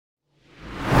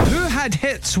had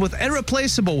hits with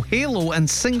Irreplaceable, Halo and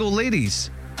Single Ladies?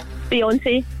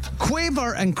 Beyonce.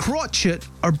 Quaver and crotchet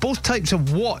are both types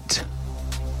of what?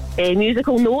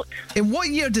 Musical note. In what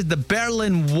year did the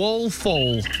Berlin Wall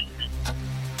fall?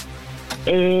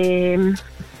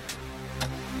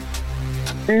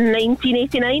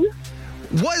 1989.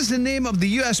 What is the name of the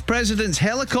US president's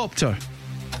helicopter?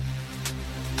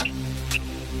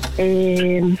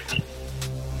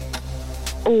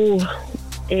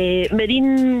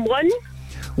 Marine One.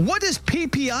 What does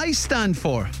PPI stand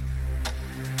for?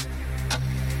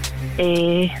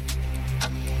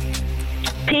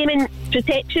 Payment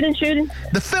Protection Insurance.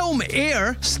 The film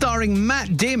Air, starring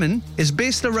Matt Damon, is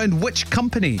based around which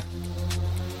company?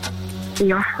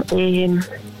 Yeah.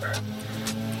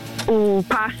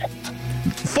 Pass.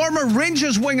 Former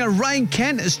Rangers winger Ryan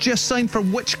Kent has just signed for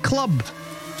which club?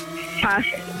 Pass.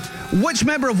 Which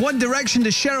member of One Direction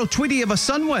does Cheryl Tweedy have a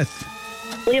son with?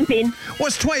 Liam Payne.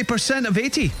 What's 20% of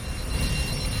 80?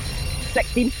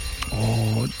 16.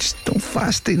 Oh, just not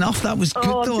fast enough. That was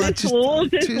good though.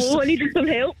 Too slow. I needed some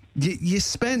help. You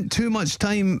spent too much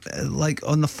time,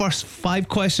 on the first 5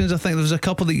 questions. I think there was a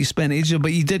couple that you spent ages,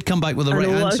 but you did come back with the right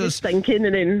answers. I was just thinking,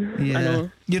 and then I know.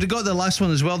 You'd have got the last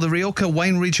one as well. The Rioja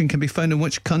wine region can be found in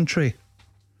which country?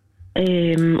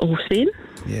 Spain.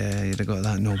 Yeah, you'd have got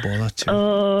that. No bother too.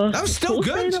 That was still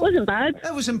good. It wasn't bad.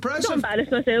 That was impressive. Not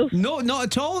embarrassed myself. No, not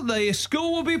at all. The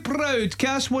school will be proud.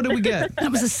 Cass, what do we get?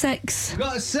 That was a 6.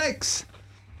 Got a 6.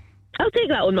 I'll take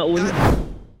that on my own.